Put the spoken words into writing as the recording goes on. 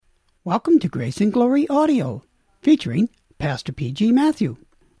Welcome to Grace and Glory Audio, featuring Pastor P.G. Matthew.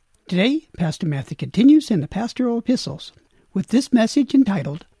 Today, Pastor Matthew continues in the Pastoral Epistles with this message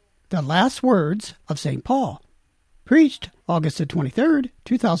entitled, The Last Words of St. Paul, preached August the 23rd,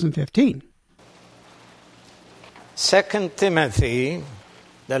 2015. 2 Timothy,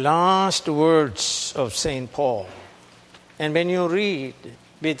 the last words of St. Paul. And when you read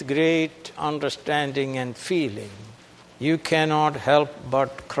with great understanding and feeling, you cannot help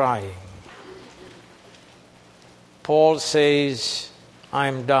but crying. Paul says,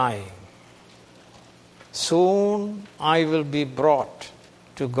 I'm dying. Soon I will be brought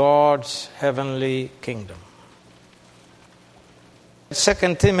to God's heavenly kingdom.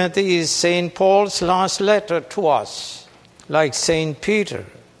 2 Timothy is St. Paul's last letter to us, like St. Peter.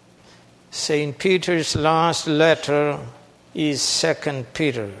 St. Peter's last letter is 2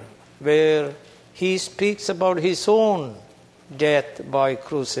 Peter, where he speaks about his own death by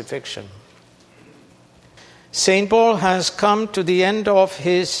crucifixion. St. Paul has come to the end of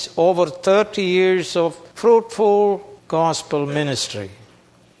his over 30 years of fruitful gospel ministry.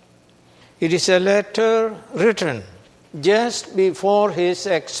 It is a letter written just before his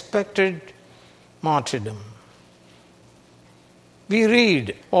expected martyrdom. We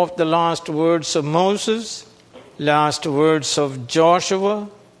read of the last words of Moses, last words of Joshua,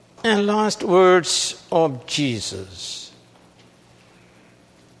 and last words of Jesus.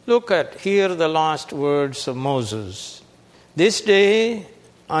 Look at here the last words of Moses. This day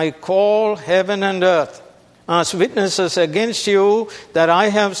I call heaven and earth as witnesses against you that I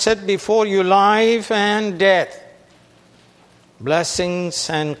have set before you life and death,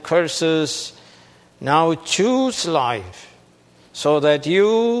 blessings and curses. Now choose life, so that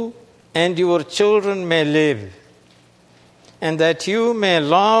you and your children may live, and that you may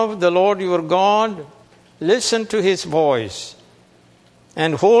love the Lord your God, listen to his voice,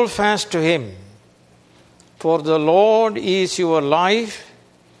 and hold fast to him. For the Lord is your life,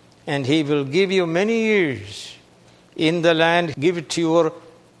 and he will give you many years in the land given to your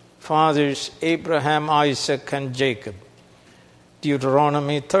fathers Abraham, Isaac, and Jacob.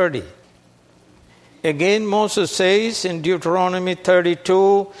 Deuteronomy 30. Again Moses says in Deuteronomy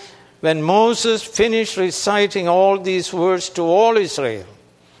 32, when Moses finished reciting all these words to all Israel,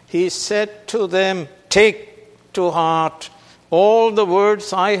 he said to them, take to heart all the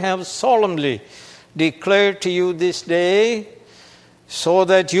words I have solemnly declared to you this day, so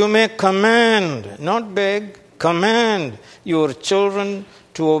that you may command, not beg, command your children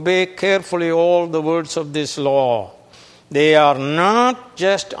to obey carefully all the words of this law. They are not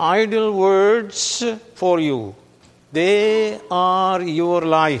just idle words for you. They are your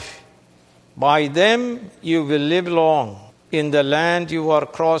life. By them you will live long in the land you are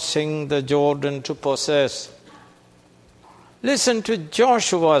crossing the Jordan to possess. Listen to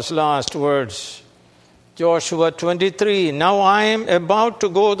Joshua's last words. Joshua 23, now I am about to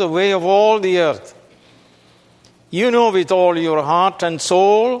go the way of all the earth. You know with all your heart and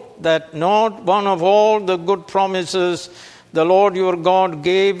soul that not one of all the good promises the Lord your God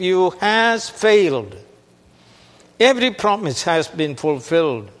gave you has failed. Every promise has been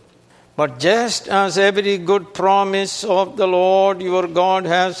fulfilled. But just as every good promise of the Lord your God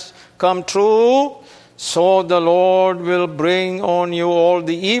has come true, so the Lord will bring on you all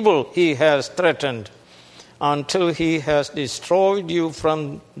the evil he has threatened, until he has destroyed you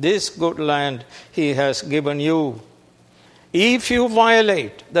from this good land he has given you. If you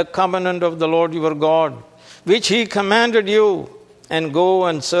violate the covenant of the Lord your God, which he commanded you, and go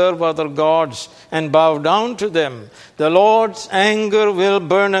and serve other gods and bow down to them, the Lord's anger will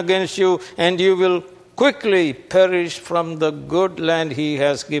burn against you, and you will quickly perish from the good land he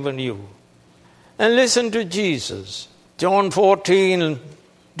has given you. And listen to Jesus. John 14,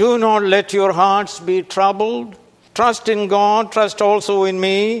 do not let your hearts be troubled. Trust in God, trust also in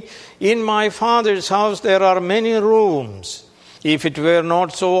me. In my Father's house there are many rooms. If it were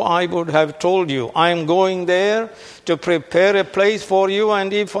not so, I would have told you. I am going there to prepare a place for you,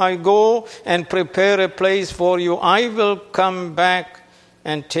 and if I go and prepare a place for you, I will come back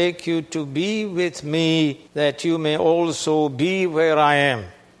and take you to be with me, that you may also be where I am.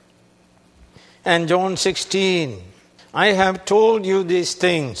 And John 16, I have told you these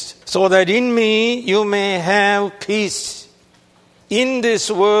things, so that in me you may have peace. In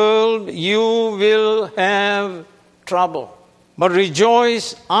this world you will have trouble. But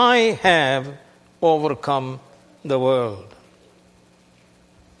rejoice, I have overcome the world.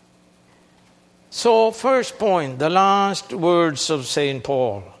 So, first point, the last words of St.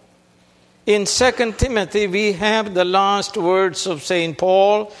 Paul. In 2 Timothy, we have the last words of St.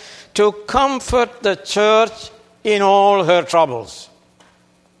 Paul to comfort the church in all her troubles.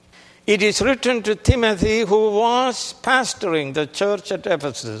 It is written to Timothy, who was pastoring the church at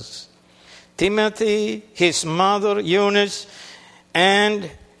Ephesus. Timothy, his mother Eunice, and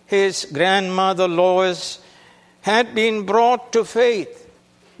his grandmother Lois had been brought to faith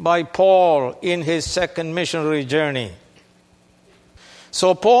by Paul in his second missionary journey.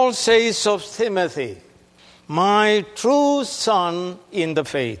 So Paul says of Timothy, my true son in the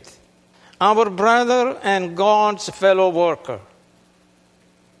faith, our brother and God's fellow worker.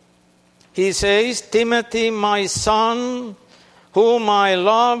 He says, Timothy, my son, whom I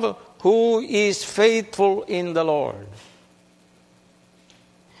love, who is faithful in the Lord.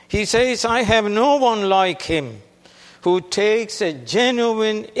 He says, I have no one like him who takes a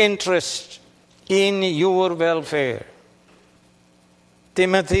genuine interest in your welfare.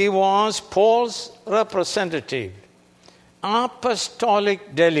 Timothy was Paul's representative,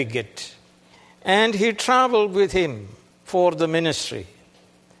 apostolic delegate, and he traveled with him for the ministry.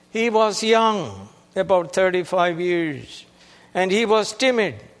 He was young, about 35 years, and he was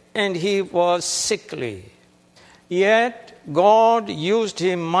timid, and he was sickly. Yet God used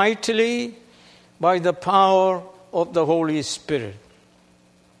him mightily by the power of the Holy Spirit.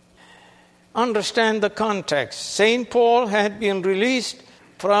 Understand the context. St. Paul had been released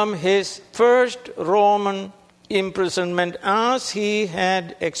from his first Roman imprisonment as he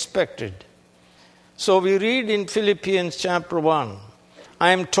had expected. So we read in Philippians chapter 1,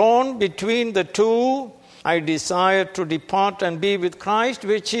 I am torn between the two. I desire to depart and be with Christ,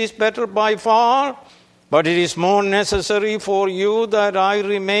 which is better by far. But it is more necessary for you that I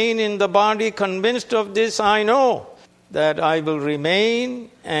remain in the body. Convinced of this, I know that I will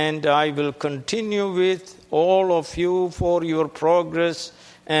remain and I will continue with all of you for your progress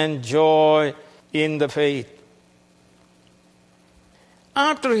and joy in the faith.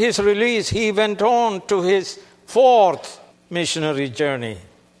 After his release, he went on to his fourth missionary journey.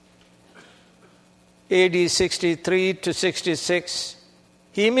 AD 63 to 66.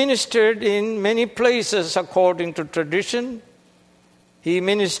 He ministered in many places according to tradition. He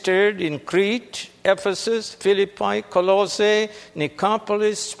ministered in Crete, Ephesus, Philippi, Colossae,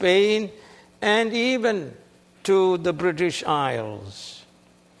 Nicopolis, Spain, and even to the British Isles.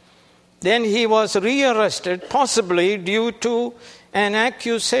 Then he was rearrested, possibly due to an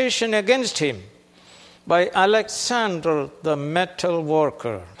accusation against him by Alexander the metal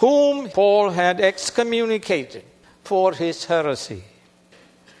worker, whom Paul had excommunicated for his heresy.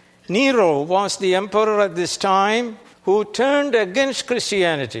 Nero was the emperor at this time who turned against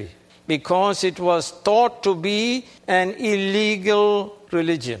Christianity because it was thought to be an illegal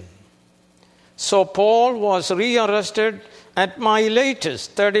religion. So Paul was rearrested at Miletus,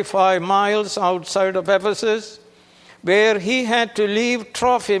 35 miles outside of Ephesus, where he had to leave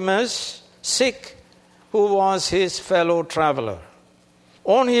Trophimus sick, who was his fellow traveler.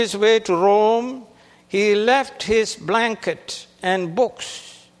 On his way to Rome, he left his blanket and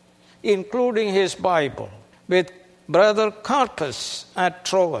books, including his Bible, with Brother Carpus at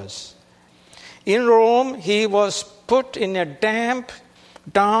Troas. In Rome, he was put in a damp,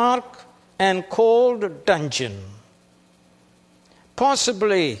 dark, and cold dungeon,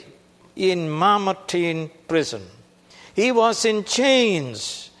 possibly in Mamertine prison. He was in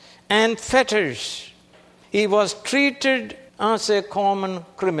chains and fetters. He was treated as a common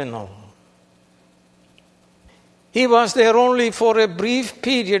criminal. He was there only for a brief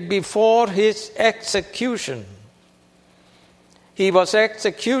period before his execution. He was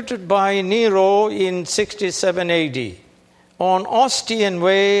executed by Nero in 67 AD on Ostian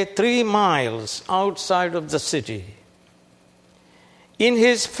Way, 3 miles outside of the city. In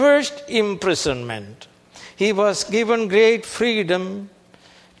his first imprisonment, he was given great freedom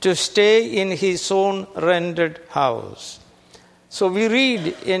to stay in his own rented house. So we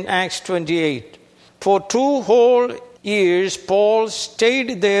read in Acts 28, for 2 whole years Paul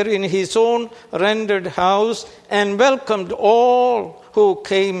stayed there in his own rented house and welcomed all who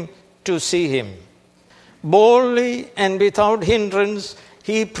came to see him. Boldly and without hindrance,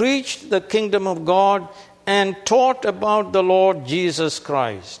 he preached the kingdom of God and taught about the Lord Jesus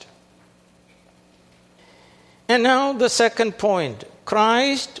Christ. And now the second point.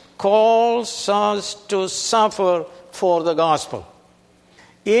 Christ calls us to suffer for the gospel.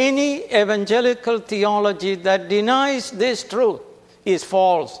 Any evangelical theology that denies this truth is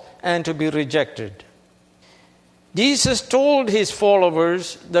false and to be rejected. Jesus told his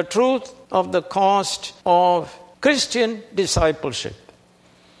followers the truth of the cost of Christian discipleship.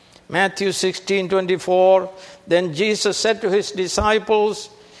 Matthew 16:24, then Jesus said to his disciples,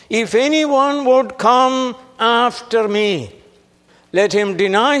 if anyone would come after me, let him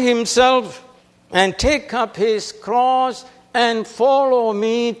deny himself and take up his cross and follow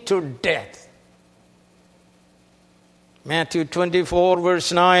me to death. Matthew 24,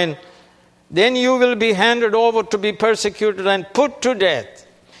 verse 9, then you will be handed over to be persecuted and put to death.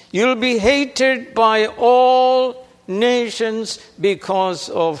 You'll be hated by all nations because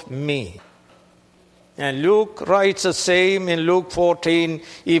of me. And Luke writes the same in Luke 14.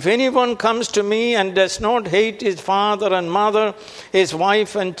 If anyone comes to me and does not hate his father and mother, his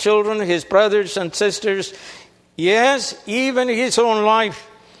wife and children, his brothers and sisters, yes, even his own life,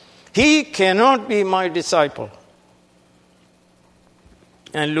 he cannot be my disciple.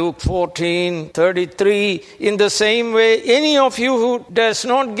 And Luke 14:33, in the same way, any of you who does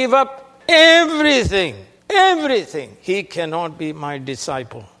not give up everything, he cannot be my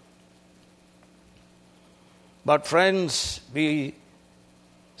disciple. But friends, we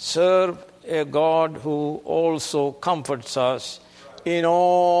serve a God who also comforts us in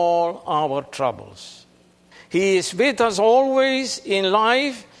all our troubles. He is with us always in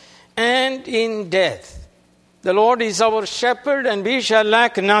life and in death. The Lord is our shepherd and we shall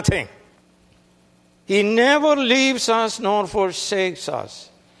lack nothing. He never leaves us nor forsakes us.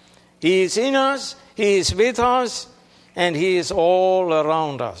 He is in us, He is with us, and He is all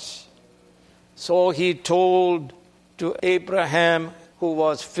around us. So He told to Abraham, who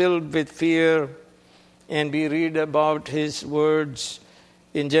was filled with fear, and we read about his words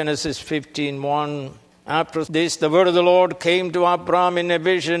in Genesis 15:1. After this, the word of the Lord came to Abraham in a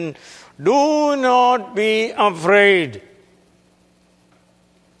vision. Do not be afraid.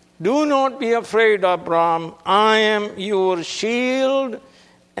 Do not be afraid, Abraham. I am your shield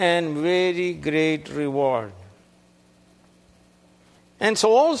and very great reward. And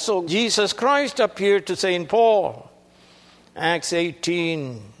so also Jesus Christ appeared to St. Paul. Acts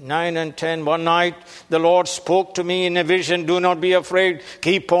 18:9 and 10. One night the Lord spoke to me in a vision. Do not be afraid.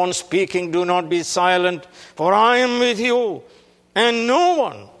 Keep on speaking. Do not be silent. For I am with you. And no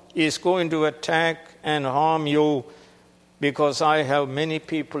one is going to attack and harm you, because I have many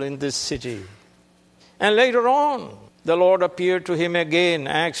people in this city. And later on, the Lord appeared to him again,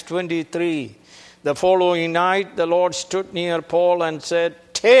 Acts 23. The following night, the Lord stood near Paul and said,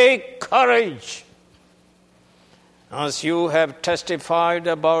 take courage. As you have testified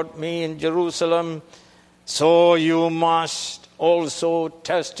about me in Jerusalem, so you must also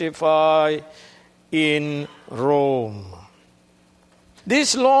testify in Rome.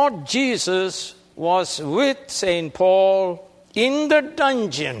 This Lord Jesus was with St. Paul in the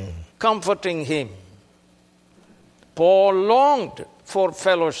dungeon, comforting him. Paul longed for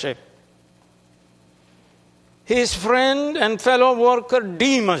fellowship. His friend and fellow worker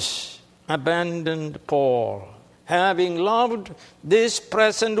Demas abandoned Paul, having loved this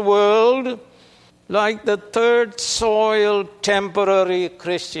present world like the third soil temporary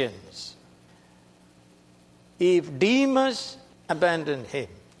Christians. If Demas abandoned him,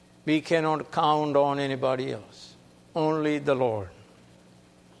 we cannot count on anybody else, only the Lord.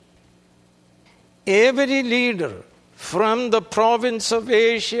 Every leader from the province of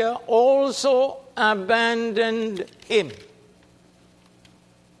Asia also abandoned him.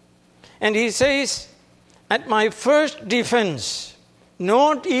 And he says, at my first defense,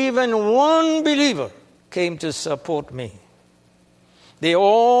 not even one believer came to support me. They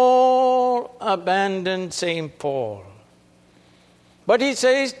all abandoned St. Paul. But he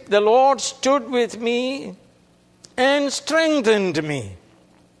says, the Lord stood with me and strengthened me.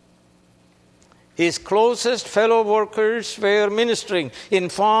 His closest fellow workers were ministering in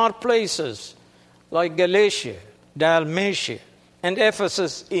far places like Galatia, Dalmatia, and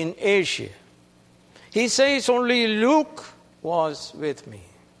Ephesus in Asia. He says only Luke was with me.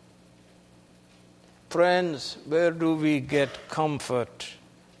 Friends, where do we get comfort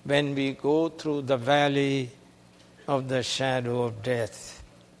when we go through the valley of the shadow of death?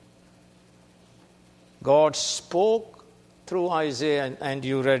 God spoke through Isaiah, and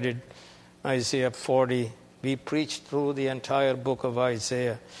you read it, Isaiah 40. We preached through the entire book of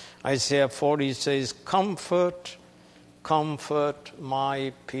Isaiah. Isaiah 40 says, comfort, comfort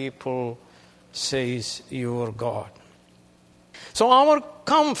my people, says your God. So our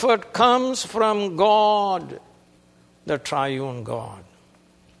comfort comes from God, the triune God.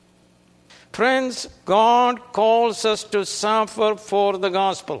 Friends, God calls us to suffer for the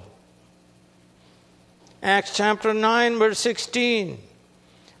gospel. Acts chapter 9, verse 16.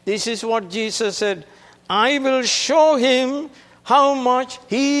 This is what Jesus said, I will show him how much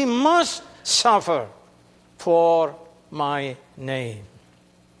he must suffer for my name.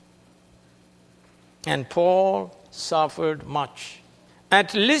 And Paul suffered much.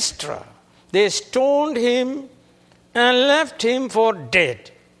 At Lystra, they stoned him and left him for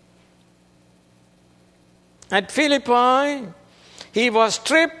dead. At Philippi, he was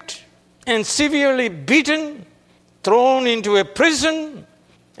stripped and severely beaten, thrown into a prison,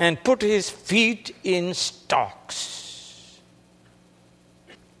 and put his feet in stocks.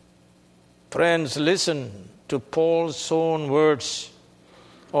 Friends, listen to Paul's own words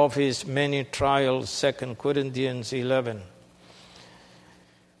of his many trials, 2 Corinthians 11.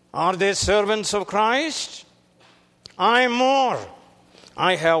 Are they servants of Christ? I am more.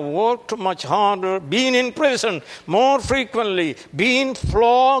 I have worked much harder, been in prison more frequently, been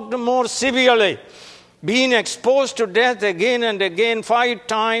flogged more severely, been exposed to death again and again. 5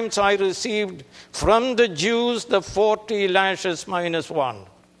 times I received from the Jews the 40 lashes minus 1.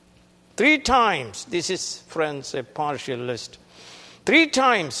 3 times, this is, friends, a partial list. 3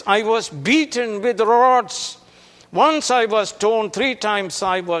 times I was beaten with rods. Once I was stoned. 3 times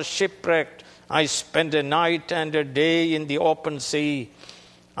I was shipwrecked. I spent a night and a day in the open sea.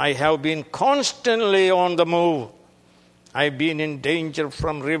 I have been constantly on the move. I've been in danger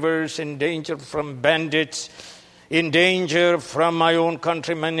from rivers, in danger from bandits, in danger from my own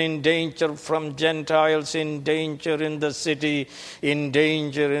countrymen, in danger from Gentiles, in danger in the city, in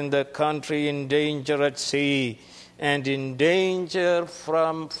danger in the country, in danger at sea, and in danger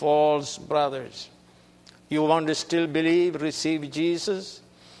from false brothers. You want to still believe, receive Jesus?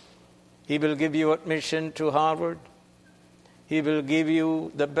 He will give you admission to Harvard. He will give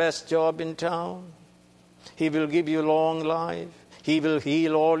you the best job in town. He will give you long life. He will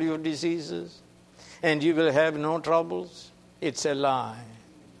heal all your diseases. And you will have no troubles. It's a lie.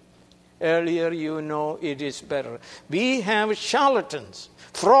 Earlier you know it is better. We have charlatans,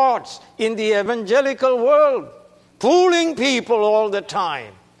 frauds in the evangelical world, fooling people all the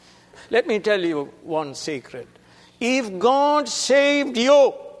time. Let me tell you one secret. If God saved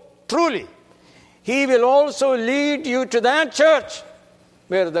you, truly, He will also lead you to that church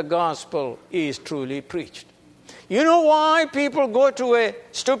where the gospel is truly preached. You know why people go to a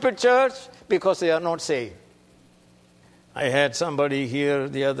stupid church? Because they are not saved. I had somebody here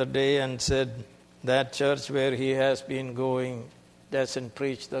the other day and said that church where he has been going doesn't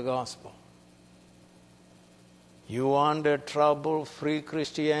preach the gospel. You want a trouble-free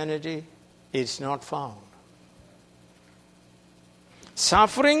Christianity? It's not found.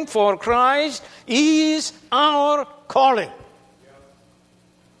 Suffering for Christ is our calling.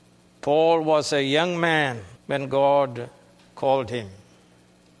 Paul was a young man when God called him.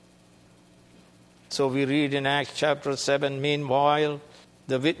 So we read in Acts chapter 7, meanwhile,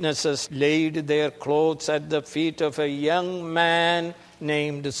 the witnesses laid their clothes at the feet of a young man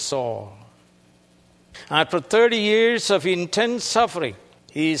named Saul. After 30 years of intense suffering,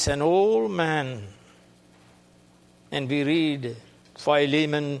 he is an old man. And we read,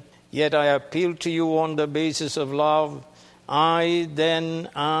 Philemon, yet I appeal to you on the basis of love. I then,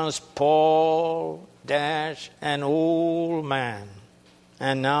 as Paul, an old man,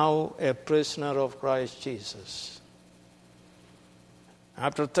 and now a prisoner of Christ Jesus.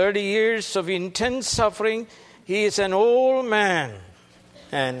 After 30 years of intense suffering, he is an old man,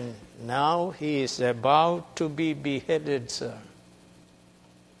 and now he is about to be beheaded, sir.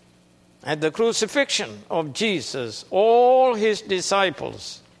 At the crucifixion of Jesus, all his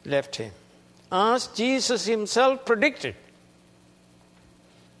disciples left him, as Jesus himself predicted.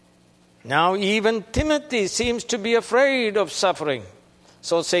 Now even Timothy seems to be afraid of suffering.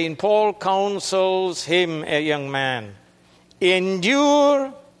 So St. Paul counsels him, a young man,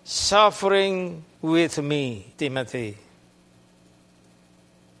 endure suffering with me, Timothy.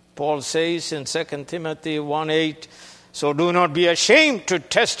 Paul says in 2 Timothy 1:8, so do not be ashamed to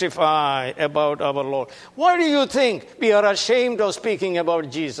testify about our Lord. Why do you think we are ashamed of speaking about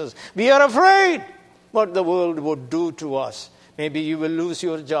Jesus? We are afraid what the world would do to us. Maybe you will lose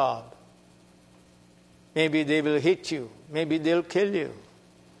your job. Maybe they will hit you. Maybe they'll kill you.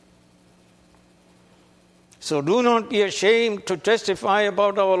 So do not be ashamed to testify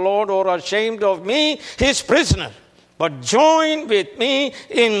about our Lord or ashamed of me, his prisoner. But join with me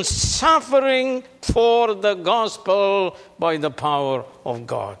in suffering for the gospel by the power of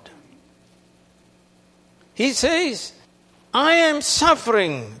God. He says, I am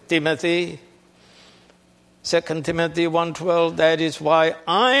suffering, Timothy. 2 Timothy 1:12, that is why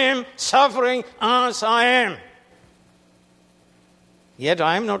I am suffering as I am. Yet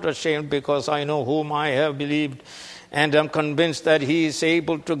I am not ashamed because I know whom I have believed and am convinced that he is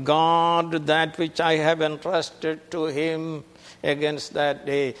able to guard that which I have entrusted to him against that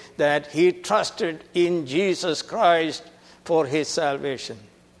day, that he trusted in Jesus Christ for his salvation.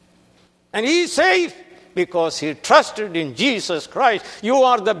 And he is safe because he trusted in Jesus Christ. You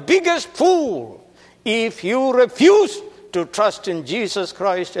are the biggest fool if you refuse to trust in Jesus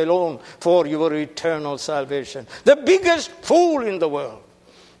Christ alone for your eternal salvation. The biggest fool in the world.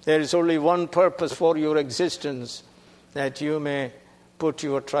 There is only one purpose for your existence, that you may put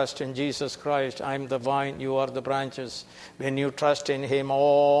your trust in Jesus Christ. I am the vine, you are the branches. When you trust in Him,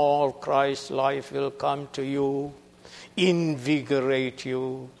 all Christ's life will come to you, invigorate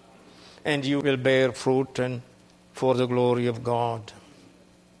you, and you will bear fruit and for the glory of God.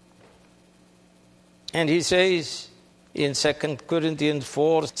 And he says in 2 Corinthians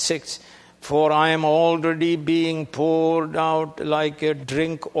 4:6, for I am already being poured out like a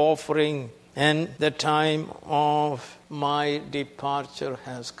drink offering, and the time of my departure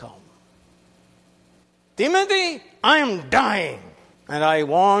has come. Timothy, I am dying, and I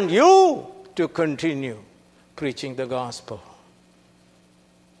want you to continue preaching the gospel.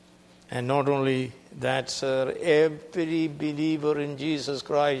 And not only that, sir, every believer in Jesus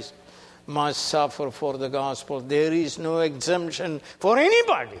Christ must suffer for the gospel. There is no exemption for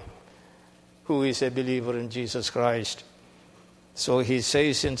anybody who is a believer in Jesus Christ. So he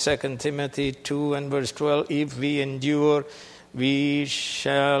says in 2 Timothy 2 and verse 12, if we endure, we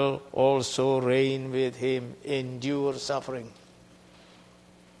shall also reign with Him. Endure suffering.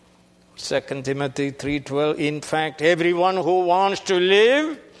 2 Timothy 3:12, in fact, everyone who wants to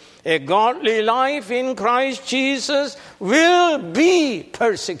live a godly life in Christ Jesus will be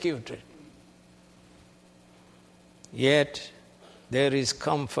persecuted. Yet there is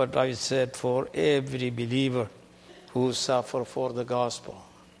comfort, I said, for every believer who suffer for the gospel.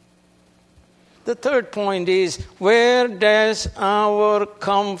 The third point is, where does our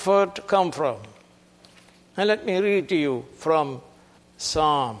comfort come from? And let me read to you from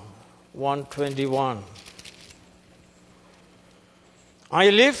Psalm 121. I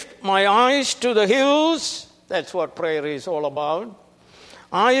lift my eyes to the hills. That's what prayer is all about.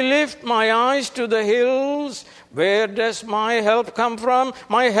 I lift my eyes to the hills. Where does my help come from?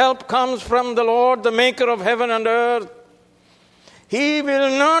 My help comes from the Lord, the maker of heaven and earth. He will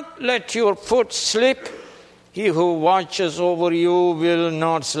not let your foot slip. He who watches over you will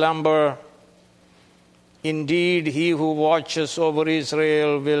not slumber. Indeed, he who watches over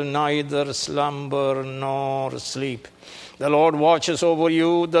Israel will neither slumber nor sleep. The Lord watches over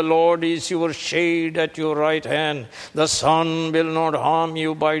you. The Lord is your shade at your right hand. The sun will not harm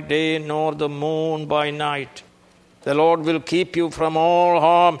you by day, nor the moon by night. The Lord will keep you from all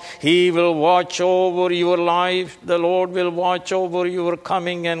harm. He will watch over your life. The Lord will watch over your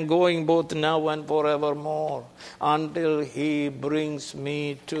coming and going, both now and forevermore, until He brings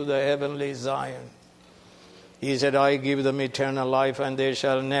me to the heavenly Zion. He said, I give them eternal life, and they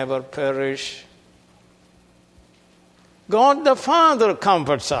shall never perish. God the Father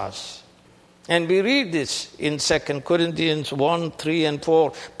comforts us. And we read this in 2 Corinthians 1, 3 and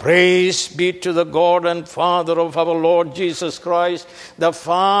 4. Praise be to the God and Father of our Lord Jesus Christ, the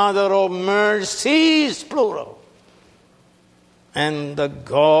Father of mercies, plural, and the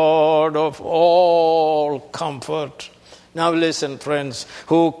God of all comfort. Now listen, friends,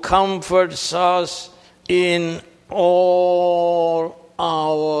 who comforts us in all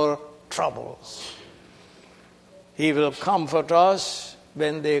our troubles. He will comfort us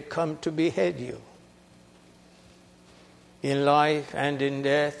when they come to behead you. In life and in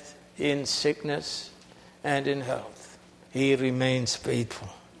death, in sickness and in health, He remains faithful.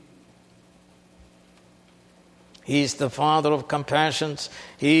 He is the Father of compassions.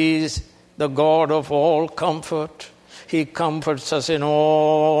 He is the God of all comfort. He comforts us in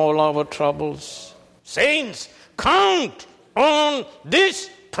all our troubles. Saints, count on this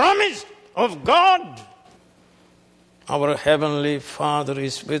promise of God. Our Heavenly Father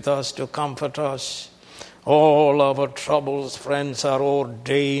is with us to comfort us. All our troubles, friends, are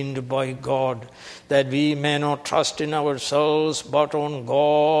ordained by God, that we may not trust in ourselves, but on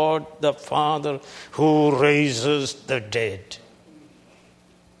God the Father, who raises the dead.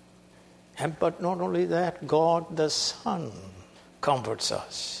 But not only that, God the Son comforts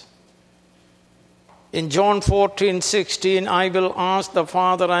us. In John 14:16, I will ask the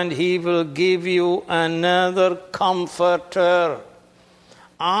Father, and He will give you another comforter.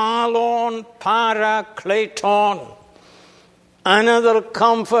 Alon Parakleton. Another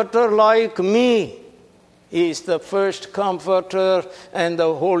comforter like me. He is the first comforter, and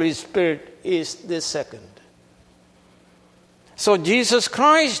the Holy Spirit is the second. So Jesus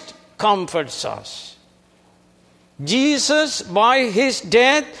Christ comforts us. Jesus, by His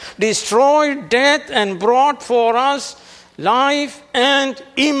death, destroyed death and brought for us life and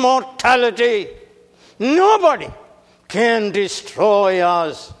immortality. Nobody can destroy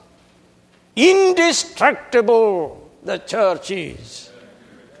us. Indestructible the church is.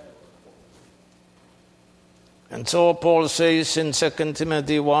 And so Paul says in 2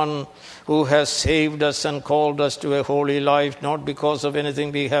 Timothy 1, who has saved us and called us to a holy life, not because of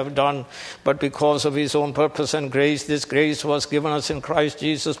anything we have done, but because of his own purpose and grace. This grace was given us in Christ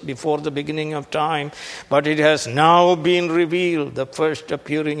Jesus before the beginning of time, but it has now been revealed, the first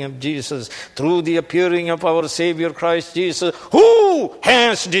appearing of Jesus, through the appearing of our Savior Christ Jesus, who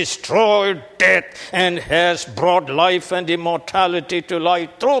has destroyed death and has brought life and immortality to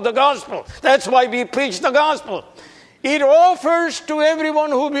light through the gospel. That's why we preach the gospel. It offers to everyone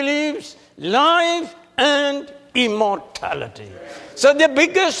who believes life and immortality. So the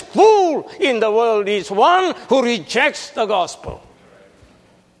biggest fool in the world is one who rejects the gospel.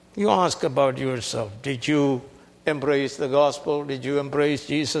 You ask about yourself. Did you embrace the gospel? Did you embrace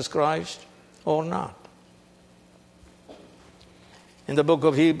Jesus Christ or not? In the book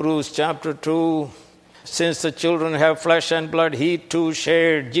of Hebrews chapter 2, since the children have flesh and blood, he too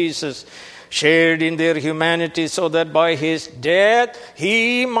Jesus shared in their humanity, so that by his death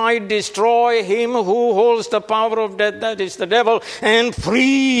he might destroy him who holds the power of death, that is the devil, and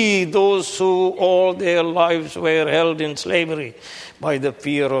free those who all their lives were held in slavery by the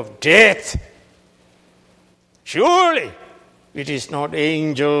fear of death. Surely it is not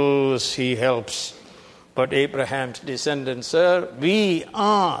angels he helps, but Abraham's descendants. Sir, we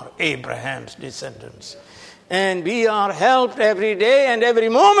are Abraham's descendants. And we are helped every day and every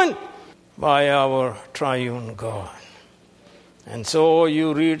moment by our triune God. And so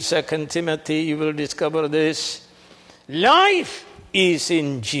you read 2 Timothy, you will discover this. Life is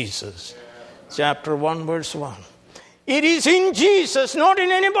in Jesus. Chapter 1, verse 1. It is in Jesus, not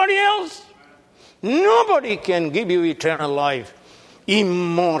in anybody else. Nobody can give you eternal life,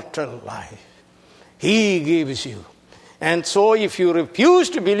 immortal life. He gives you. And so if you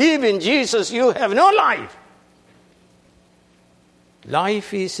refuse to believe in Jesus, you have no life.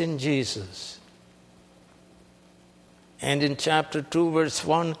 Life is in Jesus. And in chapter 2, verse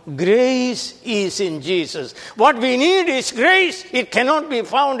 1, grace is in Jesus. What we need is grace. It cannot be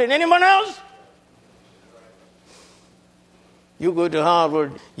found in anyone else. You go to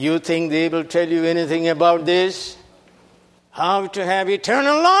Harvard, you think they will tell you anything about this? How to have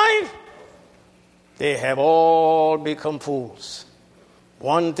eternal life? They have all become fools.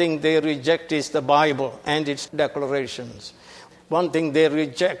 One thing they reject is the Bible and its declarations. One thing they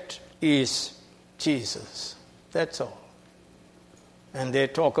reject is Jesus. That's all. And they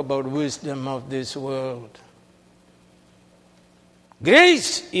talk about wisdom of this world.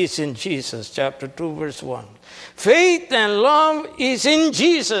 Grace is in Jesus, chapter 2, verse 1. Faith and love is in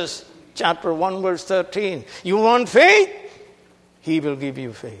Jesus, chapter 1, verse 13. You want faith? He will give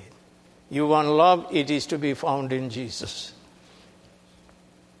you faith. You want love? It is to be found in Jesus.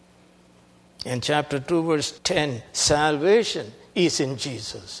 In chapter 2, verse 10, salvation is in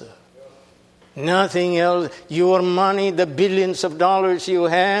Jesus. Nothing else. Your money, the billions of dollars you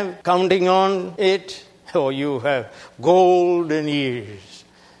have, counting on it, you have golden years.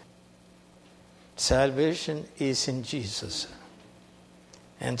 Salvation is in Jesus.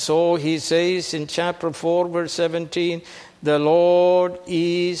 And so he says in chapter 4, verse 17, the Lord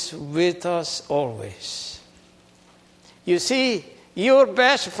is with us always. You see, your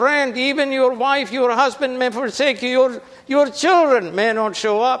best friend, even your wife, your husband may forsake you. Your children may not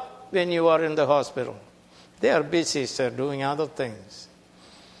show up when you are in the hospital. They are busy, sir, doing other things.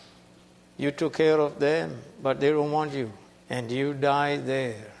 You took care of them, but they don't want you. And you die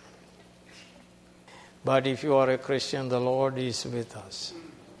there. But if you are a Christian, the Lord is with us.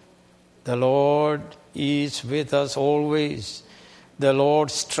 The Lord is with us always. The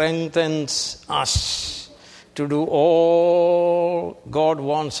Lord strengthens us to do all God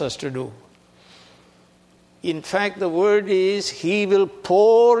wants us to do. In fact, the word is, He will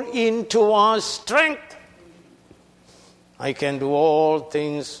pour into us strength. I can do all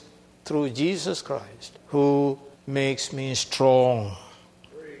things through Jesus Christ, who makes me strong.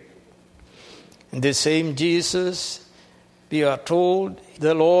 And the same Jesus, we are told,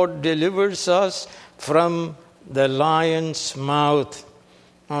 the Lord delivers us from the lion's mouth,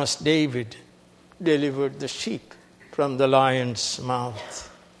 as David delivered the sheep from the lion's mouth.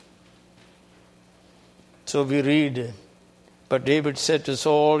 So we read, but David said to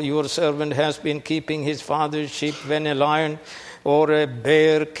Saul, your servant has been keeping his father's sheep. When a lion or a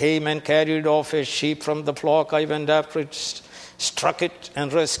bear came and carried off a sheep from the flock, I went after it, struck it,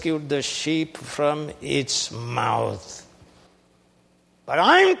 and rescued the sheep from its mouth. But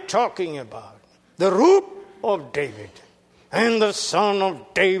I'm talking about the root of David and the Son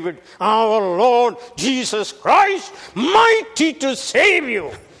of David, our Lord Jesus Christ, mighty to save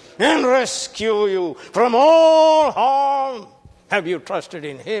you and rescue you from all harm. Have you trusted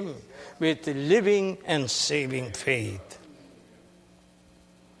in Him? with living and saving faith.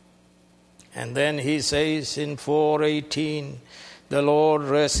 And then he says in 4:18, the Lord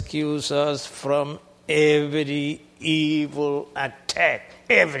rescues us from every evil attack,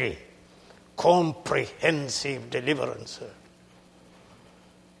 every comprehensive deliverance.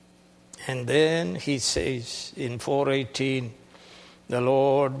 And then he says in 4:18, the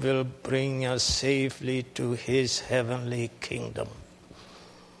Lord will bring us safely to his heavenly kingdom.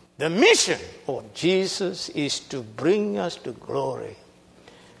 The mission of Jesus is to bring us to glory,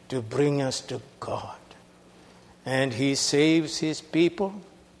 to bring us to God. And he saves his people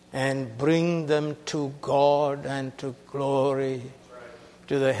and bring them to God and to glory,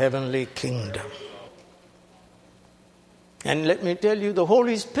 to the heavenly kingdom. And let me tell you, the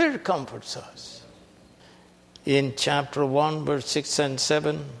Holy Spirit comforts us. In chapter 1, verse 6 and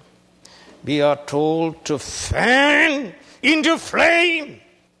 7, we are told to fan into flame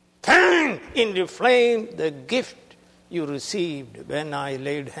the gift you received when I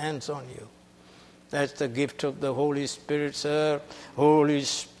laid hands on you. That's the gift of the Holy Spirit, sir. Holy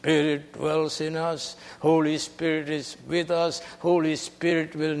Spirit dwells in us. Holy Spirit is with us. Holy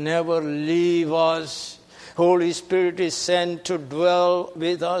Spirit will never leave us. Holy Spirit is sent to dwell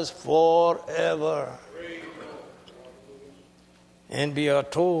with us forever. And we are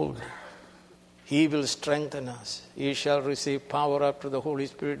told he will strengthen us. You shall receive power after the Holy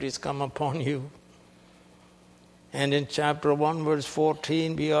Spirit is come upon you. And in chapter 1, verse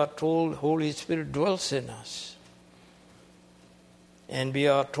 14, we are told Holy Spirit dwells in us. And we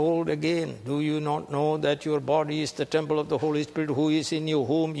are told again, do you not know that your body is the temple of the Holy Spirit who is in you,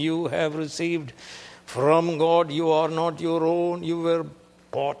 whom you have received from God? You are not your own. You were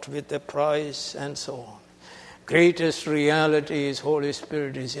bought with a price, and so on. Greatest reality is Holy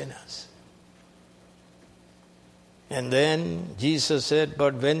Spirit is in us. And then Jesus said,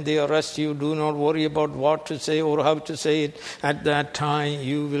 but when they arrest you, do not worry about what to say or how to say it. At that time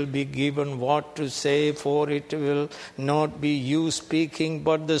you will be given what to say, for it will not be you speaking,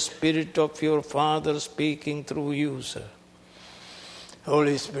 but the Spirit of your Father speaking through you, sir.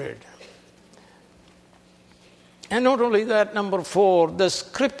 Holy Spirit. And not only that, number 4, the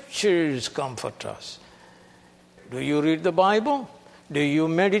Scriptures comfort us. Do you read the Bible? Do you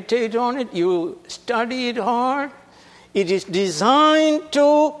meditate on it? You study it hard? It is designed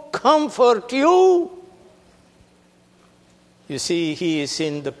to comfort you. You see, he is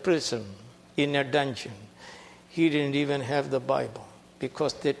in the prison, in a dungeon. He didn't even have the Bible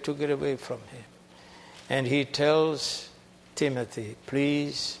because they took it away from him. And he tells Timothy,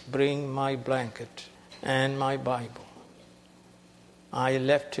 please bring my blanket and my Bible. I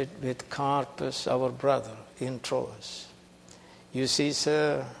left it with Carpus, our brother, in Troas. You see,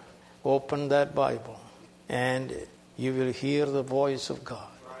 sir, open that Bible and you will hear the voice of God,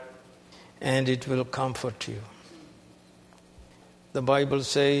 and it will comfort you. The Bible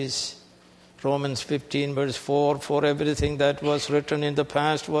says, Romans 15 verse 4, for everything that was written in the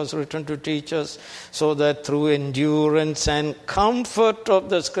past was written to teach us, so that through endurance and comfort of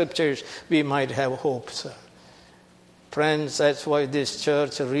the Scriptures we might have hope, sir. Friends, that's why this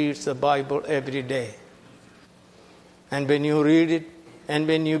church reads the Bible every day. And when you read it and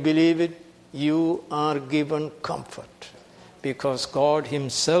when you believe it, you are given comfort, because God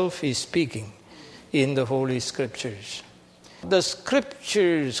himself is speaking in the Holy Scriptures. The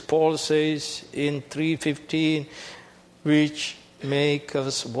Scriptures, Paul says in 3:15, which make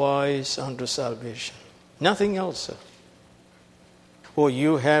us wise unto salvation. Nothing else, sir. Oh,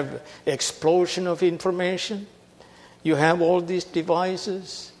 you have explosion of information. You have all these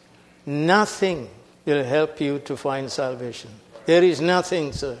devices. Nothing will help you to find salvation. There is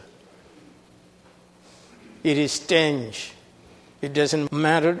nothing, sir. It is stench. It doesn't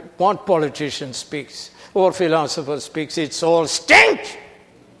matter what politician speaks or philosopher speaks. It's all stench.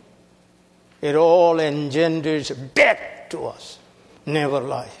 It all engenders death to us, never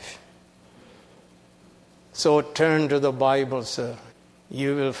life. So turn to the Bible, sir.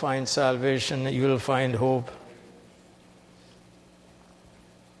 You will find salvation. You will find hope.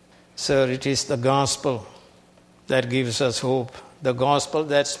 Sir, it is the gospel that gives us hope. The gospel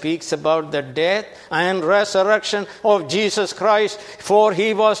that speaks about the death and resurrection of Jesus Christ, for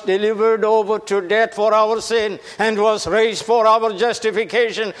he was delivered over to death for our sin and was raised for our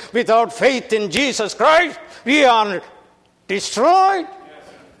justification. Without faith in Jesus Christ, we are destroyed.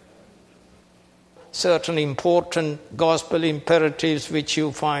 Certain important gospel imperatives which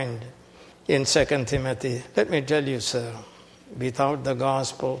you find in 2 Timothy. Let me tell you, sir, without the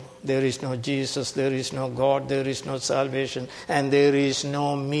gospel, there is no Jesus, there is no God, there is no salvation, and there is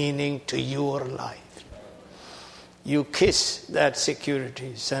no meaning to your life. You kiss that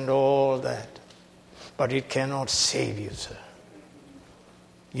securities and all that. But it cannot save you, sir.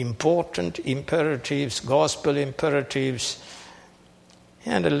 Important imperatives, gospel imperatives.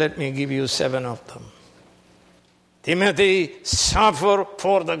 And let me give you 7 of them. Timothy, suffer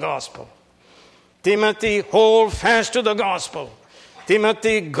for the gospel. Timothy, hold fast to the gospel.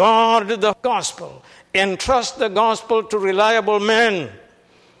 Timothy, guard the gospel. Entrust the gospel to reliable men.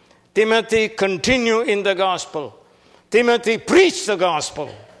 Timothy, continue in the gospel. Timothy, preach the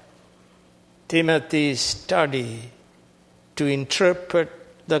gospel. Timothy, study to interpret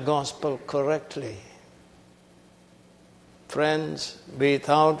the gospel correctly. Friends,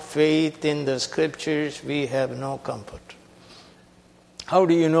 without faith in the scriptures, we have no comfort. How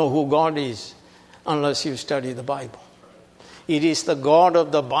do you know who God is unless you study the Bible? It is the God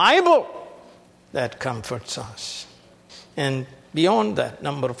of the Bible that comforts us. And beyond that,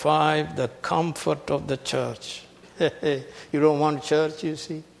 number 5, the comfort of the church. You don't want church, you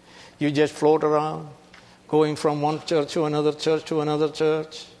see. You just float around, going from one church to another church to another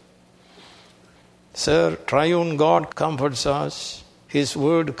church. Sir, triune God comforts us. His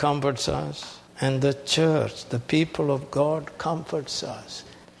word comforts us. And the church, the people of God, comforts us.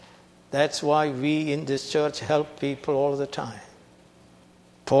 That's why we in this church help people all the time.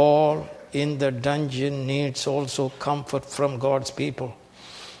 Paul in the dungeon needs also comfort from God's people.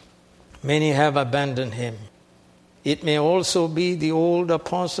 Many have abandoned him. It may also be the old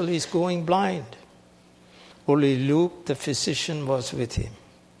apostle is going blind. Only Luke, the physician, was with him.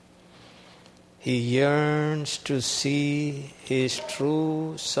 He yearns to see his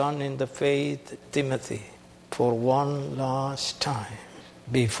true son in the faith, Timothy, for one last time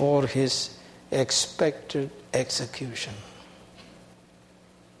before his expected execution.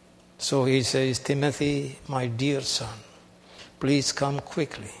 So he says, Timothy, my dear son, please come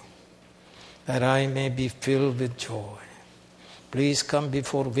quickly, that I may be filled with joy. Please come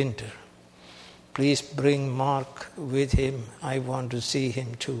before winter. Please bring Mark with him. I want to see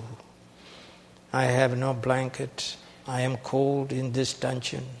him too. I have no blanket. I am cold in this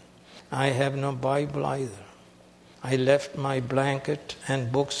dungeon. I have no Bible either. I left my blanket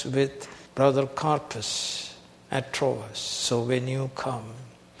and books with Brother Carpus at Troas. So when you come,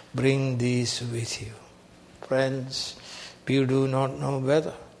 bring these with you. Friends, you do not know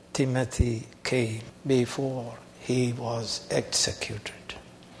whether Timothy came before he was executed.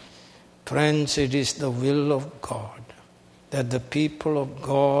 Friends, it is the will of God that the people of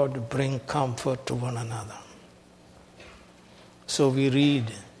God bring comfort to one another. So we read,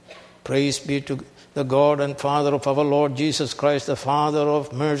 praise be to the God and Father of our Lord Jesus Christ, the Father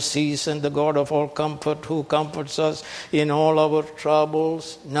of mercies and the God of all comfort, who comforts us in all our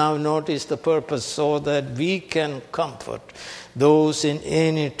troubles. Now notice the purpose, so that we can comfort those in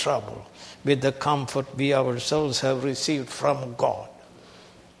any trouble with the comfort we ourselves have received from God.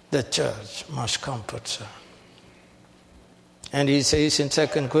 The church must comfort her. And he says in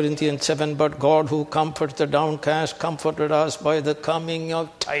 2 Corinthians 7, but God who comforts the downcast comforted us by the coming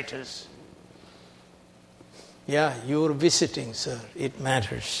of Titus. Yeah, you're visiting, sir. It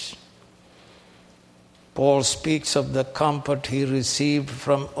matters. Paul speaks of the comfort he received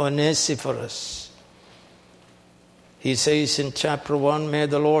from Onesiphorus. He says in chapter 1, may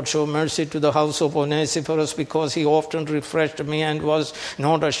the Lord show mercy to the house of Onesiphorus, because he often refreshed me and was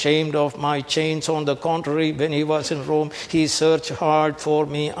not ashamed of my chains. On the contrary, when he was in Rome, he searched hard for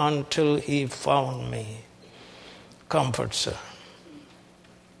me until he found me. Comfort, sir.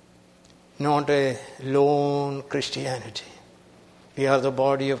 Not a lone Christianity. We are the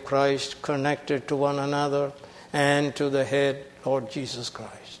body of Christ, connected to one another and to the head, Lord Jesus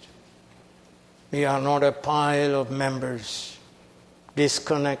Christ. We are not a pile of members,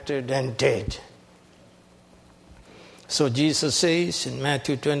 disconnected and dead. So Jesus says in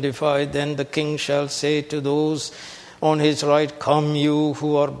Matthew 25, then the king shall say to those on his right, come you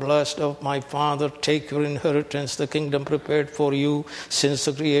who are blessed of my Father, take your inheritance, the kingdom prepared for you since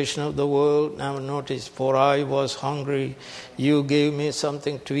the creation of the world. Now notice, for I was hungry, you gave me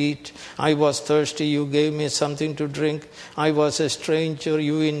something to eat. I was thirsty, you gave me something to drink. I was a stranger,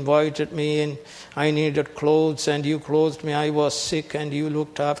 you invited me in. I needed clothes and you clothed me. I was sick and you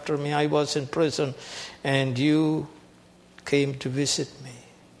looked after me. I was in prison and you came to visit me.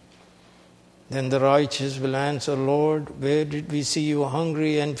 Then the righteous will answer, Lord, where did we see you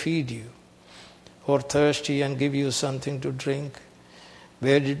hungry and feed you, or thirsty and give you something to drink?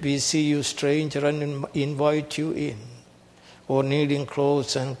 Where did we see you stranger and invite you in, or needing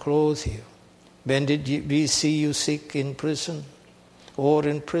clothes and clothe you? When did we see you sick in prison, or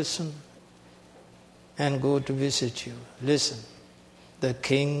in prison and go to visit you? Listen, the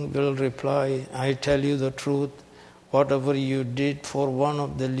king will reply, I tell you the truth, whatever you did for one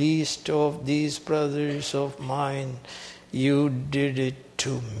of the least of these brothers of mine, you did it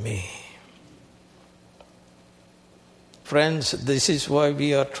to me. Friends, this is why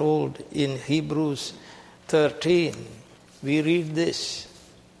we are told in Hebrews 13, we read this: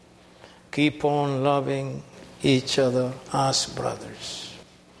 keep on loving each other as brothers.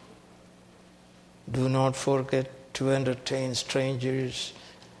 Do not forget to entertain strangers,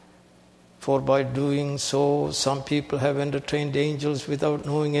 for by doing so, some people have entertained angels without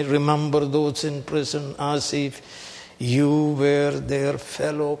knowing it. Remember those in prison as if you were their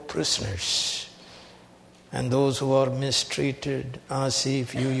fellow prisoners, and those who are mistreated as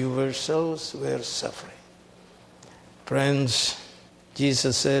if you yourselves were suffering. Friends,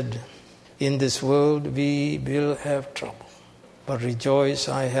 Jesus said, in this world we will have trouble, but rejoice,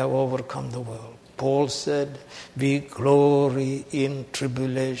 I have overcome the world. Paul said, we glory in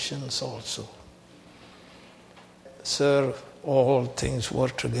tribulations also. Sir, all things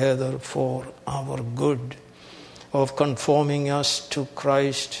work together for our good, of conforming us to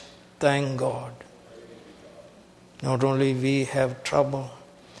Christ. Thank God. Not only we have trouble,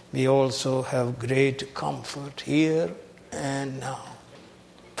 we also have great comfort here and now.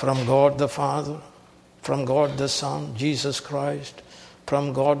 From God the Father, from God the Son, Jesus Christ,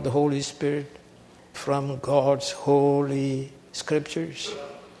 from God the Holy Spirit, from God's holy scriptures,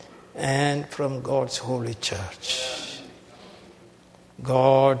 and from God's holy church.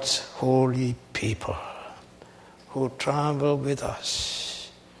 God's holy people who travel with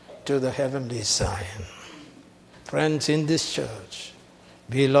us to the heavenly Zion. Friends, in this church,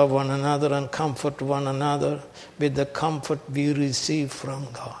 we love one another and comfort one another with the comfort we receive from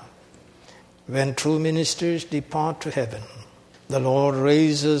God. When true ministers depart to heaven, the Lord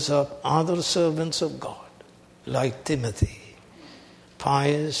raises up other servants of God, like Timothy,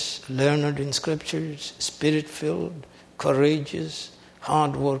 pious, learned in scriptures, spirit-filled, courageous,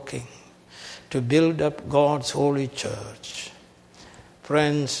 hard-working, to build up God's holy church.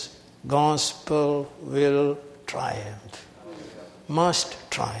 Friends, gospel will triumph, must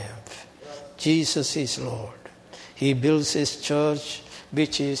triumph. Jesus is Lord. He builds his church,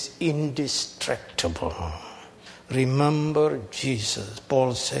 which is indestructible. Remember Jesus,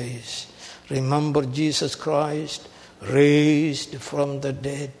 Paul says. Remember Jesus Christ, raised from the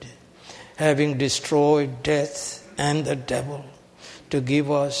dead, having destroyed death and the devil, to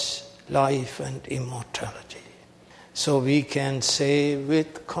give us life and immortality. So we can say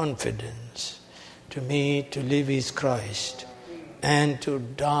with confidence, to me to live is Christ, and to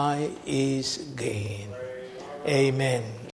die is gain. Amen.